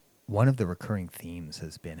One of the recurring themes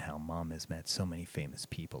has been how Mom has met so many famous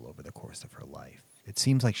people over the course of her life. It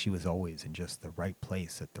seems like she was always in just the right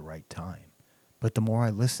place at the right time. But the more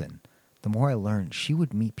I listen, the more I learn she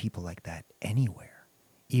would meet people like that anywhere,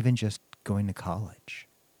 even just going to college.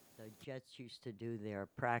 The Jets used to do their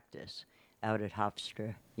practice out at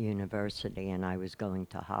Hofstra University, and I was going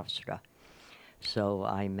to Hofstra. So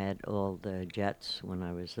I met all the Jets when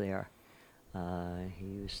I was there. He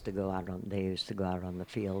used to go out on. They used to go out on the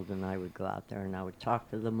field, and I would go out there, and I would talk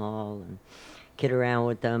to them all and kid around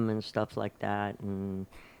with them and stuff like that. And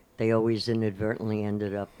they always inadvertently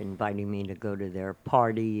ended up inviting me to go to their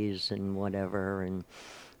parties and whatever, and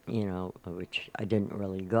which I didn't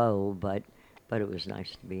really go, but it was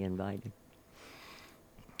nice to be invited.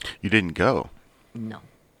 You didn't go. No,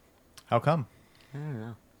 How come? I don't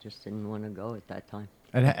know. Just didn't want to go at that time.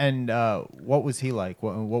 And what was he like?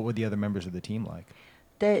 What were the other members of the team like?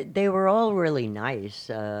 They were all really nice.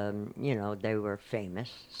 They were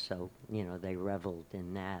famous, so they reveled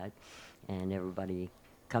in that, and everybody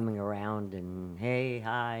coming around and hey,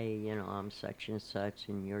 hi, I'm such and such,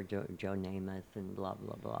 and you're Joe Namath, and blah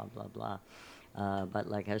blah blah blah blah. But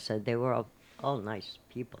like I said, they were all nice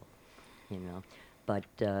people, you know. But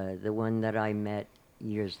the one that I met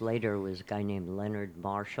years later was a guy named Leonard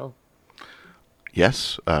Marshall.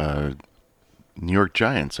 Yes, New York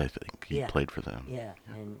Giants, I think. He Yeah, played for them. yeah,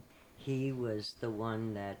 and he was the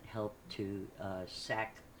one that helped to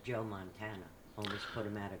sack Joe Montana, almost put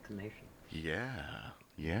him out of commission. Yeah,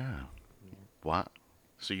 yeah. Yeah, Wow.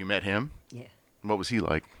 So you met him? yeah. What was he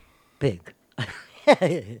like? Big.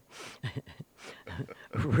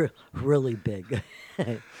 Really big.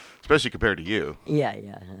 Especially compared to you. Yeah,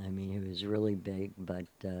 yeah. I mean, he was really big, but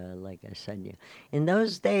like I said, in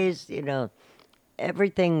those days,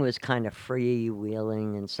 everything was kind of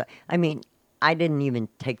freewheeling and stuff. I mean, I didn't even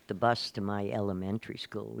take the bus to my elementary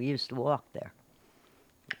school. We used to walk there.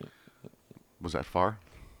 Was that far?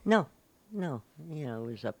 No, no. It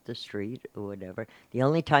was up the street or whatever. The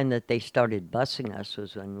only time that they started busing us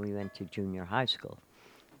was when we went to junior high school.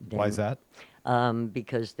 Why is that?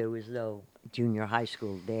 Because there was no junior high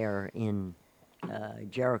school there in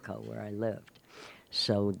Jericho where I lived.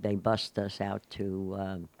 So they bused us out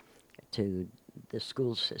to the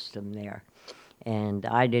school system there. And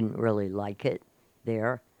I didn't really like it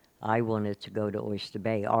there. I wanted to go to Oyster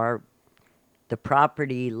Bay. The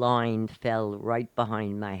property line fell right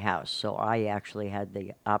behind my house, so I actually had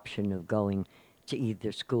the option of going to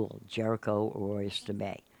either school, Jericho or Oyster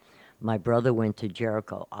Bay. My brother went to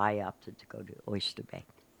Jericho. I opted to go to Oyster Bay.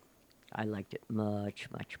 I liked it much,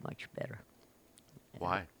 much, much better.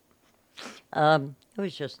 Why? It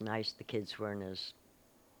was just nice. The kids weren't as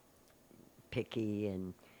picky,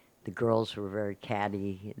 and the girls were very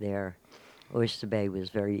catty there. Oyster Bay was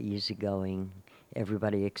very easygoing.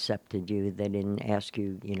 Everybody accepted you. They didn't ask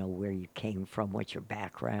you, where you came from, what your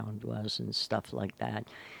background was, and stuff like that.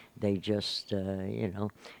 They just,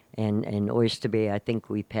 and Oyster Bay, I think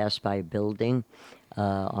we passed by a building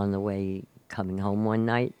on the way coming home one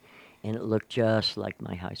night, and it looked just like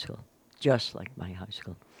my high school. Just like my high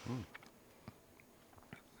school.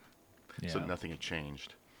 So Yeah. nothing had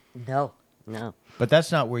changed. No, no. But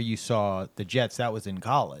that's not where you saw the Jets. That was in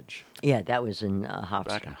college. Yeah, that was in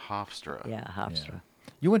Back in Hofstra. Hofstra. Yeah, Hofstra.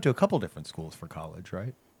 You went to a couple different schools for college,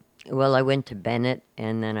 right? Well, I went to Bennett,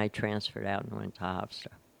 and then I transferred out and went to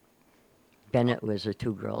Hofstra. Bennett was a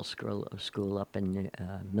two-girl school up in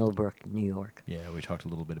Millbrook, New York. Yeah, we talked a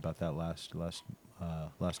little bit about that last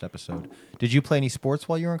episode. Did you play any sports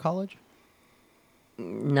while you were in college?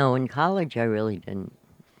 No, in college I really didn't.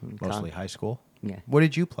 Mostly high school. Yeah. What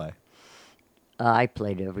did you play? I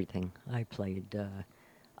played everything. I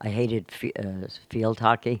hated field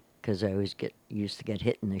hockey because I always used to get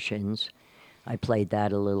hit in the shins. I played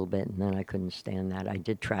that a little bit, and then I couldn't stand that. I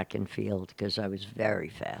did track and field because I was very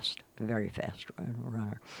fast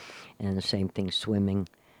runner. And the same thing, swimming,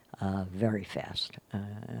 very fast.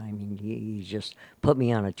 I mean, you just put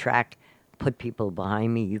me on a track, put people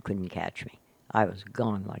behind me, you couldn't catch me. I was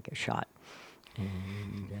gone like a shot.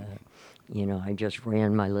 And, I just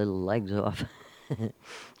ran my little legs off.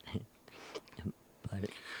 But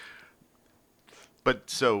But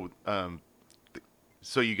so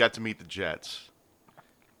you got to meet the Jets,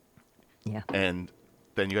 yeah. and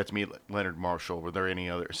then you got to meet Leonard Marshall. Were there any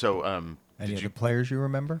other? So Any did other you? players you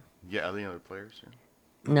remember? Yeah, any other players?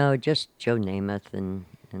 Yeah. No, just Joe Namath and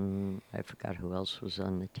I forgot who else was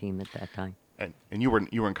on the team at that time. And you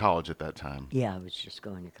were in college at that time. Yeah, I was just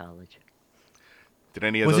going to college. Did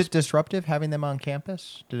any of Was those? it disruptive having them on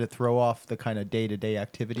campus? Did it throw off the kind of day-to-day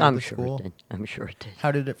activity of I'm the sure school? it did. I'm sure it did.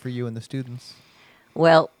 How did it for you and the students?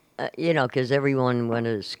 Well, You know, because everyone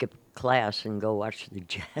wanted to skip class and go watch the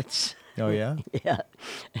Jets. Oh yeah. Yeah.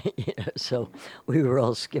 You know, so we were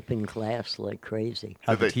all skipping class like crazy.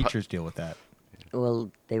 How'd the Did they pu- teachers deal with that?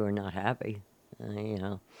 Well, they were not happy. You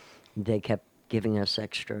know, they kept giving us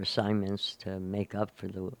extra assignments to make up for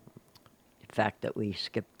the fact that we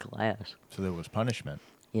skipped class. So there was punishment.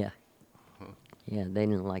 Yeah. Yeah, they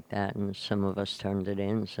didn't like that, and some of us turned it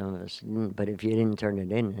in, some of us didn't. But if you didn't turn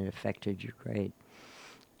it in, it affected your grade.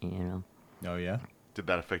 You know, Oh yeah. Did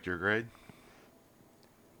that affect your grade?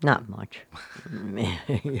 not much.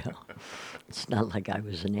 You know, it's not like I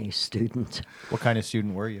was an A student. What kind of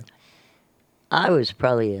student were you? I was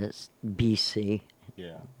probably a BC,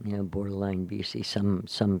 Yeah. you know, borderline BC.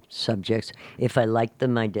 Some subjects, if I liked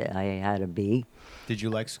them, I had a B. Did you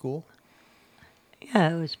like school?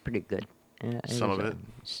 Yeah, it was pretty good. Some was, of it?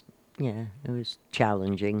 Yeah, it was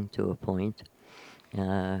challenging to a point.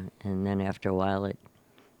 And then after a while, it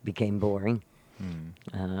became boring.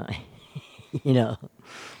 Uh, you know,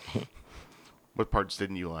 What parts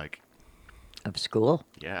didn't you like? of school.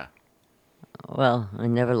 Yeah. Well, I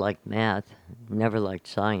never liked math, never liked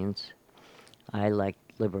science. I liked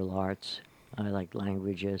liberal arts. I liked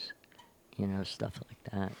languages, you know, stuff like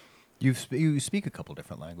that. You speak a couple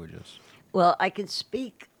different languages. Well, I can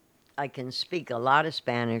speak a lot of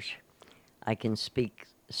Spanish. I can speak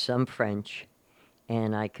some French,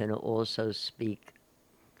 and I can also speak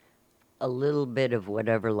a little bit of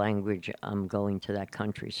whatever language I'm going to that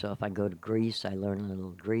country. So if I go to Greece, I learn a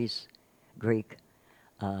little Greek.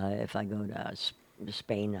 If I go to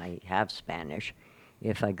Spain, I have Spanish.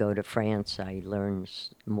 If I go to France, I learn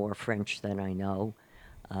more French than I know.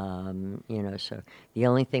 You know, so the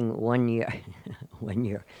only thing one year, one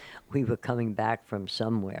year, we were coming back from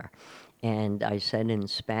somewhere, and I said in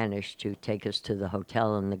Spanish to take us to the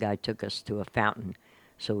hotel, and the guy took us to a fountain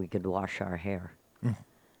so we could wash our hair.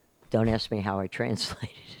 Don't ask me how I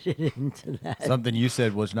translated it into that. Something you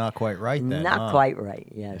said was not quite right then. Not huh? quite right,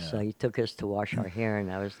 yeah. Yeah. So he took us to wash our hair, and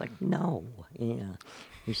I was like, no. You know.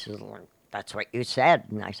 He says, well, that's what you said.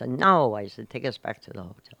 And I said, no. I said, take us back to the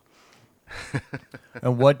hotel.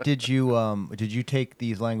 And what did you take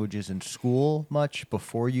these languages in school much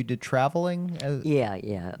before you did traveling?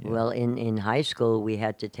 Yeah. Well, in high school, we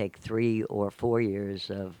had to take 3 or 4 years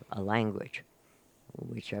of a language,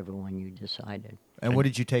 whichever one you decided. And what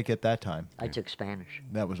did you take at that time? I took Spanish.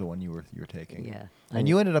 That was the one you were taking. Yeah. And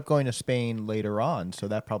you ended up going to Spain later on, so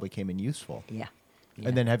that probably came in useful. Yeah.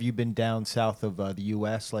 And then have you been down south of the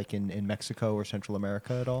U.S., like in Mexico or Central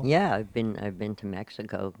America at all? Yeah, I've been to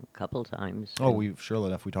Mexico a couple times. Oh, and- sure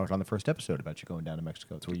enough, we talked on the first episode about you going down to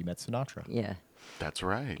Mexico. It's where you met Sinatra. Yeah, That's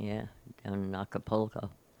right. yeah, down in Acapulco.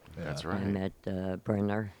 Yeah. That's I right. met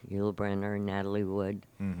Brenner, Yul Brenner, Natalie Wood,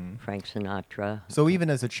 Frank Sinatra. So even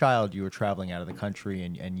as a child, you were traveling out of the country,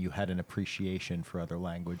 and you had an appreciation for other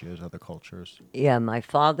languages, other cultures. Yeah, my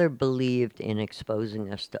father believed in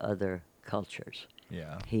exposing us to other cultures.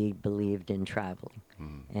 Yeah. He believed in traveling,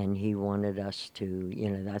 and he wanted us to, you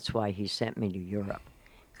know, that's why he sent me to Europe,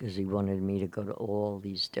 because he wanted me to go to all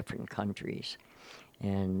these different countries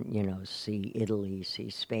and, you know, see Italy, see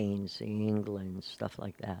Spain, see England, stuff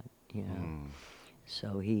like that, you know.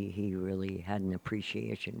 So he really had an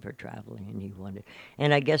appreciation for traveling, and he wanted,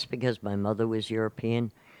 and I guess because my mother was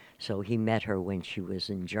European, so he met her when she was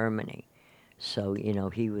in Germany. So, you know,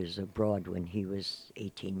 he was abroad when he was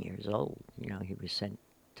 18 years old. You know, he was sent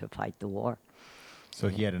to fight the war. So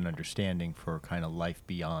he had an understanding for kind of life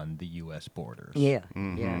beyond the U.S. borders. Yeah,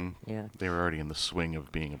 Mhm. yeah. They were already in the swing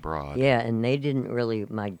of being abroad. Yeah, and they didn't really,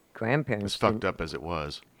 my As grandparents fucked up as it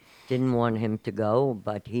was. didn't want him to go,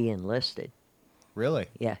 but he enlisted. Really?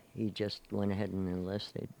 Yeah, he just went ahead and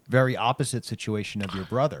enlisted. Very opposite situation of your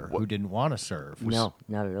brother, who What- didn't want to serve. No,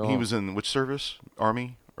 not at all. He was in which service?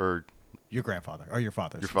 Army or Your grandfather, or your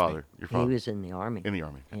father. your excuse me. father? Your father. He was in the Army. in the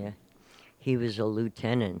army. Yeah, he was a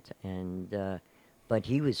lieutenant, and but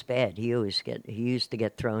he was bad. He used to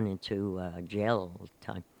get thrown into jail all the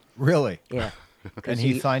time. Really? Yeah, 'cause And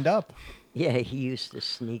he signed up. Yeah, he used to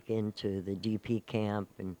sneak into the DP camp,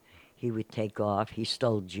 and he would take off. He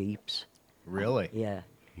stole Jeeps. Really? Yeah,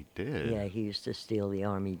 He did. yeah, he used to steal the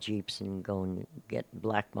Army Jeeps and go and get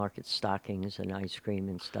black market stockings and ice cream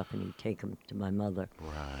and stuff, and he'd take them to my mother.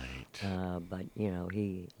 Right. But, you know,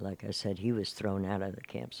 like I said, he was thrown out of the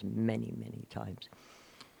camps many, many times.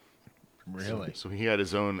 Really? So he had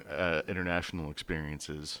his own international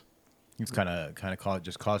experiences. He was kind of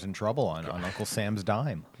just causing trouble on Uncle Sam's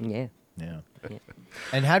dime. Yeah. Yeah. Yeah.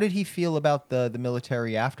 And how did he feel about the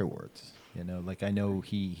military afterwards? You know, like I know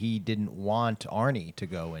he didn't want Arnie to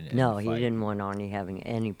go and No, he fight. didn't want Arnie having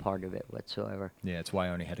any part of it whatsoever. Yeah, that's why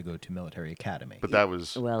Arnie had to go to military academy. But that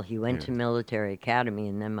was Well, he went yeah. to military academy,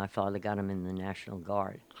 and then my father got him in the National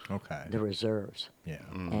Guard, Okay. the reserves. Yeah.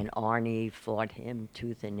 And Arnie fought him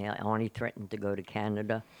tooth and nail. Arnie threatened to go to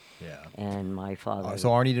Canada, Yeah. and my father. So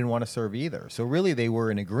Arnie didn't want to serve either. So really, they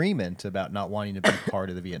were in agreement about not wanting to be part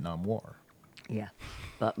of the Vietnam War. Yeah,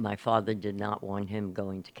 but my father did not want him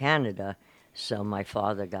going to Canada, so my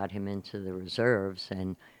father got him into the reserves,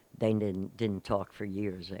 and they didn't talk for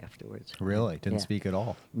years afterwards. Really, didn't Yeah. speak at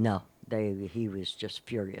all. No, he was just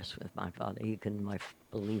furious with my father. He couldn't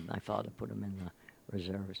believe my father put him in the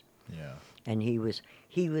reserves. Yeah. And he was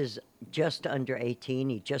just under 18.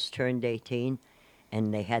 He just turned 18,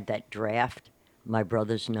 and they had that draft. My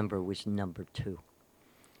brother's number was number 2,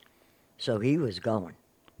 so he was going.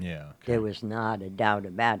 Yeah. There was not a doubt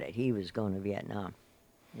about it. He was going to Vietnam.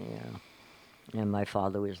 You know. And my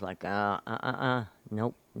father was like, nope,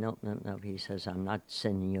 nope, nope, nope. He says, I'm not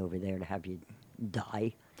sending you over there to have you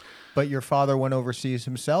die. But your father went overseas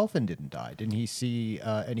himself and didn't die. Didn't he see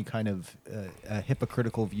any kind of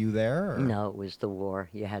hypocritical view there? Or? No, it was the war.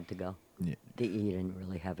 You had to go. Yeah. You didn't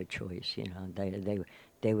really have a choice. You know,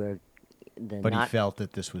 they were the But he Not- felt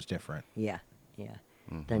that this was different. Yeah, yeah.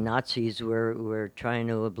 The Nazis were trying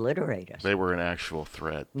to obliterate us. They were an actual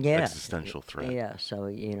threat, Yeah. existential threat. Yeah, so,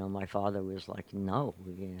 my father was like, no,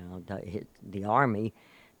 the Army,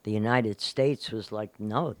 the United States was like,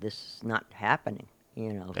 no, this is not happening,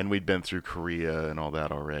 And we'd been through Korea and all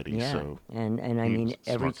that already, Yeah, so and I he mean, was a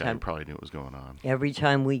every smart guy, time he probably knew what was going on. every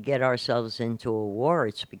time we get ourselves into a war,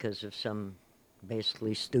 it's because of some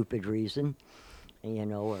basically stupid reason,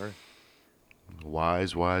 or,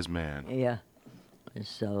 Wise man. yeah.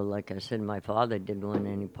 So, like I said, my father didn't want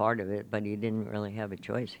any part of it, but he didn't really have a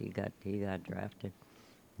choice. He got drafted,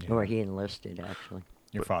 or he enlisted actually.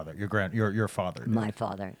 Your father, your father. Did. My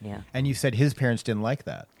father, yeah. And you said his parents didn't like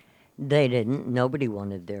that. They didn't. Nobody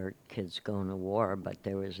wanted their kids going to war, but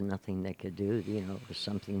there was nothing they could do. It was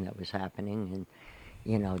something that was happening,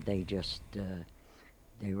 and they just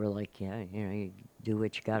they were like, yeah, you do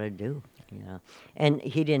what you got to do, And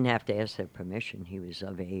he didn't have to ask their permission. He was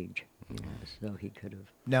of age, so he could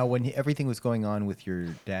have. Now, when everything was going on with your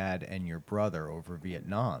dad and your brother over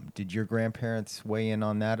Vietnam, did your grandparents weigh in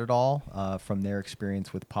on that at all from their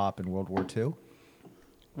experience with Pop in World War II?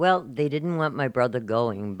 Well, they didn't want my brother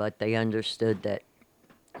going, but they understood that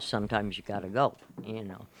sometimes you got to go,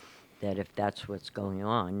 that if that's what's going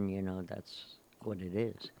on, that's what it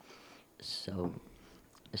is.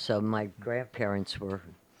 So my grandparents were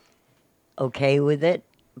okay with it,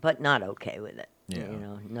 but not okay with it. Yeah.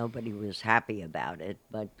 Nobody was happy about it,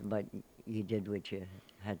 but you did what you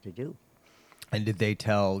had to do. And did they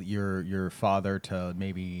tell your father to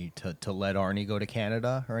maybe to let Arnie go to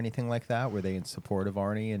Canada or anything like that? Were they in support of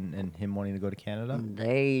Arnie and him wanting to go to Canada?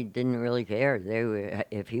 They didn't really care. They were,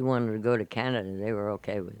 if he wanted to go to Canada, they were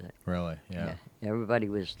okay with it. Really? Yeah. Everybody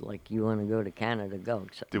was like, "You want to go to Canada? Go."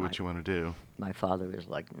 Except Do what you want to do. My father was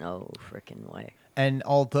like, "No frickin' way." And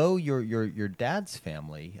although your dad's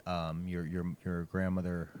family, your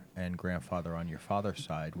grandmother and grandfather on your father's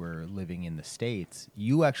side were living in the States,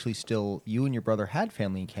 you actually you and your brother had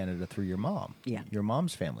family in Canada through your mom. Yeah. Your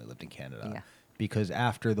mom's family lived in Canada. Yeah. Because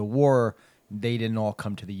after the war, they didn't all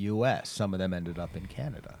come to the U.S. Some of them ended up in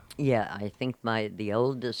Canada. Yeah, I think the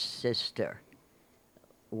oldest sister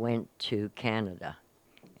went to Canada,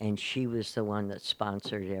 and she was the one that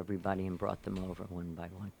sponsored everybody and brought them over one by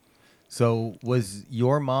one. So was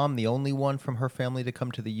your mom the only one from her family to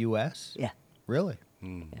come to the U.S.? Yeah. Really?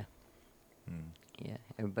 Yeah. Yeah,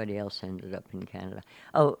 everybody else ended up in Canada.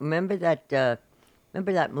 Oh, remember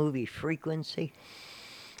that movie Frequency?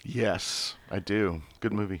 Yes, I do.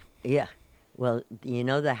 Good movie. Yeah. Well,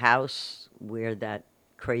 the house where that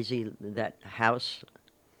house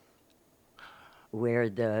where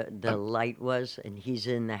the light was, and he's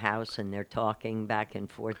in the house and they're talking back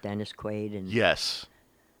and forth, Dennis Quaid, and Yes,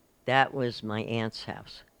 that was my aunt's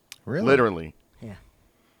house. Really? literally. Yeah.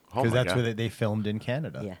 Oh Because my that's God. where they filmed in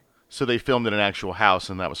Canada. Yeah. So they filmed in an actual house,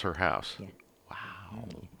 and that was her house. Yeah. Wow.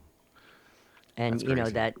 And That's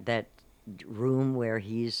crazy. that room where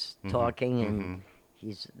he's talking and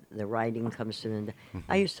the writing comes to him.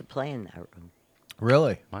 I used to play in that room.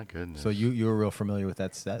 Really? My goodness. So you were real familiar with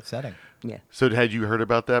that setting. Yeah. So had you heard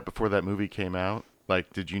about that before that movie came out?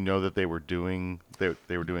 Like, did you know that they were doing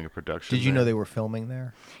a production? Did you know there? they were filming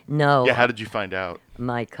there? No. Yeah. How did you find out?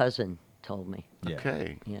 My cousin told me. Yeah.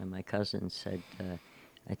 Okay. Yeah, my cousin said,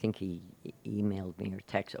 I think he emailed me or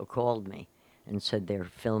texted or called me and said they're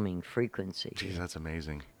filming Frequency. Geez, that's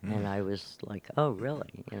amazing. And I was like, oh,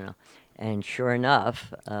 really? And sure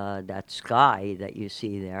enough, that sky that you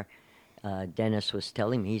see there, Dennis was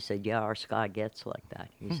telling me, he said, yeah, our sky gets like that.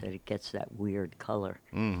 He said it gets that weird color,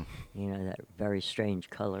 Mm. that very strange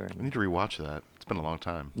color. I need to rewatch that. It's been a long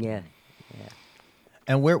time. Yeah, yeah.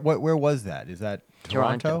 And where was that? Is that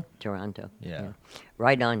Toronto? Toronto. Yeah.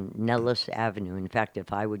 Right on Nellis Avenue. In fact,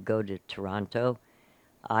 if I would go to Toronto,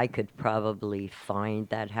 I could probably find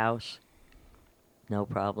that house, no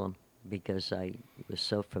problem, because I was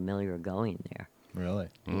so familiar going there. Really?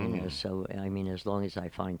 So I mean, as long as I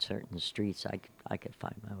find certain streets, I could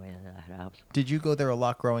find my way to that house Did you go there a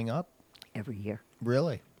lot growing up? every year,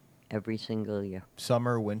 Really? every single year.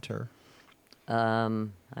 Summer, winter? I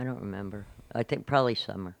don't remember. I think probably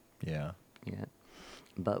summer. Yeah. Yeah.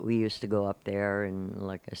 But we used to go up there, and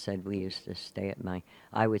like I said, we used to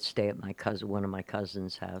I would stay at one of my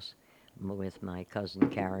cousin's house with my cousin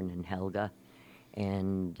Karen and Helga.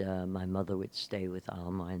 And my mother would stay with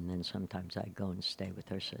Alma, and then sometimes I'd go and stay with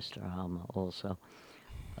her sister Alma also.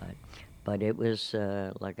 But it was,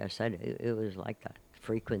 like I said, it was like a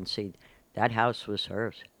Frequency. That house was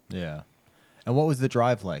hers. Yeah. And what was the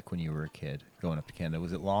drive like when you were a kid going up to Canada?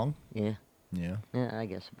 Was it long? Yeah. Yeah. Yeah, I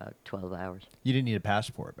guess about 12 hours. You didn't need a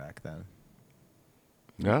passport back then.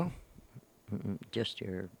 No? Just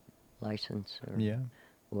your license or Yeah.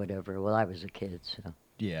 whatever. Well, I was a kid, so.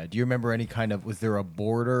 Yeah. Do you remember any kind of, was there a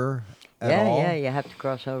border at Yeah, all? yeah, you have to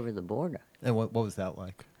cross over the border. And what was that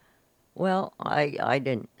like? Well, I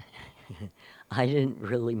didn't I didn't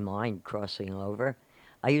really mind crossing over.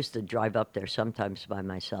 I used to drive up there sometimes by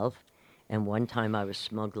myself, and one time I was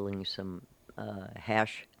smuggling some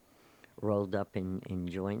hash rolled up in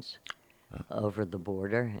joints over the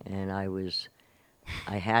border, and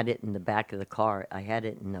I had it in the back of the car. I had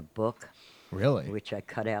it in a book, Really? which I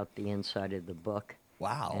cut out the inside of the book.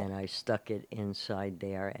 Wow. And I stuck it inside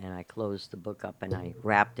there, and I closed the book up, and I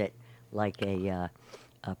wrapped it like a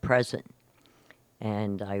present.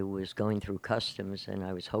 And I was going through customs, and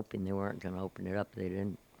I was hoping they weren't going to open it up. They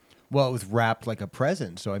didn't. Well, it was wrapped like a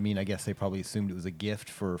present, so I mean, I guess they probably assumed it was a gift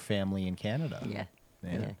for family in Canada. Yeah.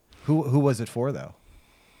 Yeah. Yeah. Who was it for though?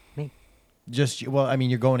 Me. Just well, I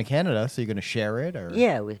mean, you're going to Canada, so you're going to share it, or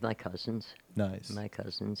Yeah, with my cousins. Nice. My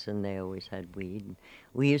cousins, and they always had weed. And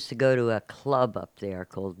we used to go to a club up there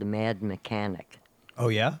called the Mad Mechanic, Oh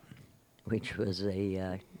yeah. which was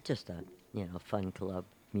just a fun club,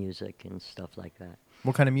 music and stuff like that.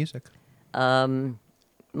 What kind of music?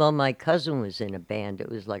 Well, my cousin was in a band. It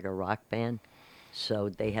was like a rock band, so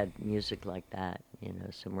they had music like that.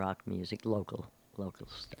 Some rock music, local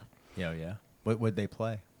stuff. Yeah, yeah. What would they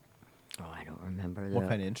play? Oh, I don't remember. What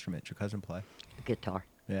kind of instrument your cousin play? Guitar?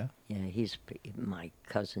 Yeah. Yeah, my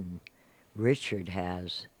cousin Richard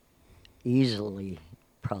has easily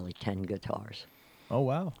probably 10 guitars. Oh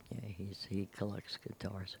wow. Yeah, he collects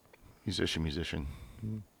guitars. Musician.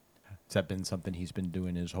 Has that been something he's been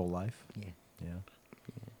doing his whole life? Yeah. Yeah.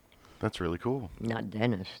 That's really cool. Not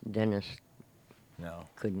Dennis. Dennis No.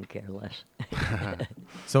 couldn't care less.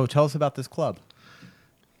 So tell us about this club,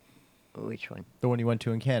 Which one? the one you went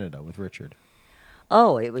to in Canada with Richard.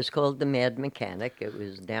 Oh, it was called the Mad Mechanic. It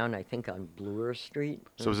was down, I think, on Bloor Street.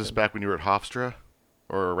 So was this back when you were at Hofstra?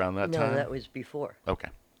 Or around that no, time? No, that was before. Okay.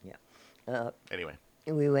 Yeah. Anyway.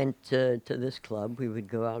 We went to this club. We would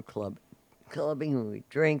go out clubbing, and we'd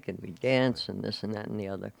drink, and we'd dance, and this and that and the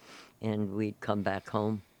other. And we'd come back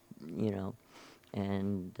home,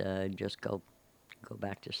 and just go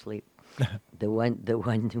back to sleep. The one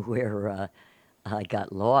where I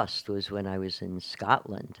got lost was when I was in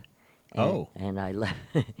Scotland. Oh. And I left.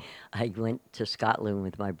 I went to Scotland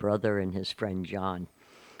with my brother and his friend John,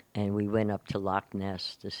 and we went up to Loch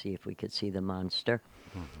Ness to see if we could see the monster.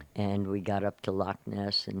 And we got up to Loch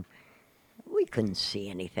Ness, and we couldn't see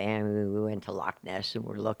anything. I mean, we went to Loch Ness, and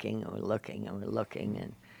we're looking, and we're looking, and we're looking,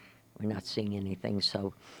 and we're not seeing anything.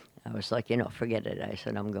 So I was like, forget it. I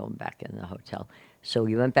said, I'm going back in the hotel. So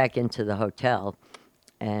we went back into the hotel,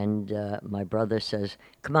 and my brother says,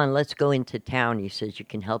 come on, let's go into town. He says, you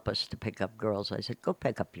can help us to pick up girls. I said, go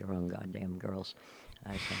pick up your own goddamn girls.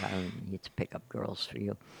 I said, I don't need to pick up girls for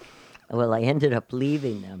you. Well, I ended up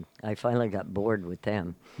leaving them. I finally got bored with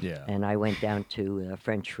them. Yeah. And I went down to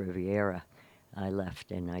French Riviera. I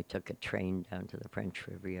left and I took a train down to the French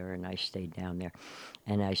Riviera, and I stayed down there.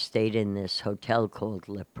 And I stayed in this hotel called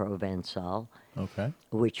Le Provençal, Okay.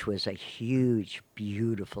 which was a huge,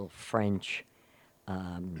 beautiful French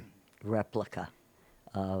replica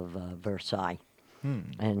of Versailles.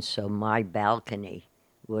 And so my balcony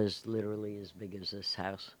was literally as big as this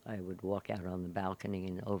house. I would walk out on the balcony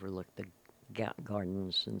and overlook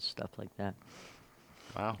gardens and stuff like that.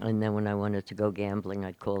 Wow. And then when I wanted to go gambling,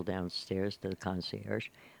 I'd call downstairs to the concierge.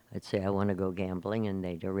 I'd say I want to go gambling, and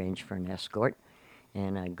they'd arrange for an escort.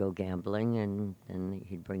 And I'd go gambling, and then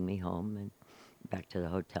he'd bring me home and back to the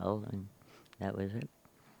hotel, and that was it.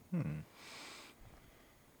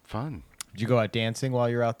 Fun. Did you go out dancing while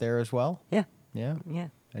you're out there as well? Yeah, Yeah. yeah.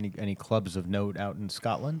 Any clubs of note out in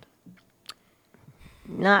Scotland?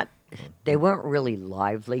 Not, they weren't really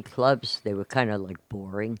lively clubs. They were kind of like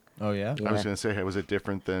boring. Oh yeah. I was Yeah. going to say, was it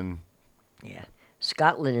different than? Yeah.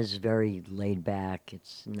 Scotland is very laid back.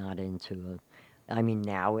 It's not into I mean,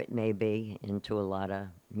 now it may be into a lot of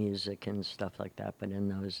music and stuff like that, but in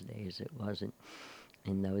those days it wasn't.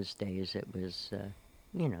 In those days it was,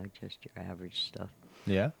 just your average stuff.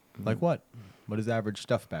 Yeah. Like what? What is average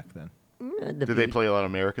stuff back then? The Did they Beat- play a lot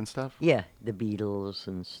of American stuff? Yeah, the Beatles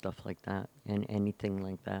and stuff like that, and anything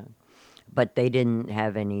like that. But they didn't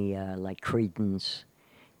have any, like Creedence.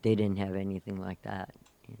 They didn't have anything like that,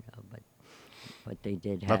 but they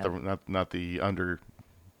did Not have. the not the under.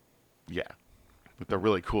 Yeah, but the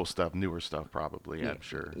really cool stuff, newer stuff, probably. Yeah, I'm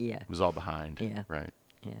sure. yeah. It was all behind. Yeah. Right.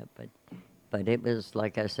 Yeah, but it was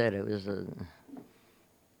like I said, it was a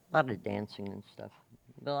lot of dancing and stuff.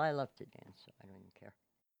 Well, I love to dance, so I don't even care.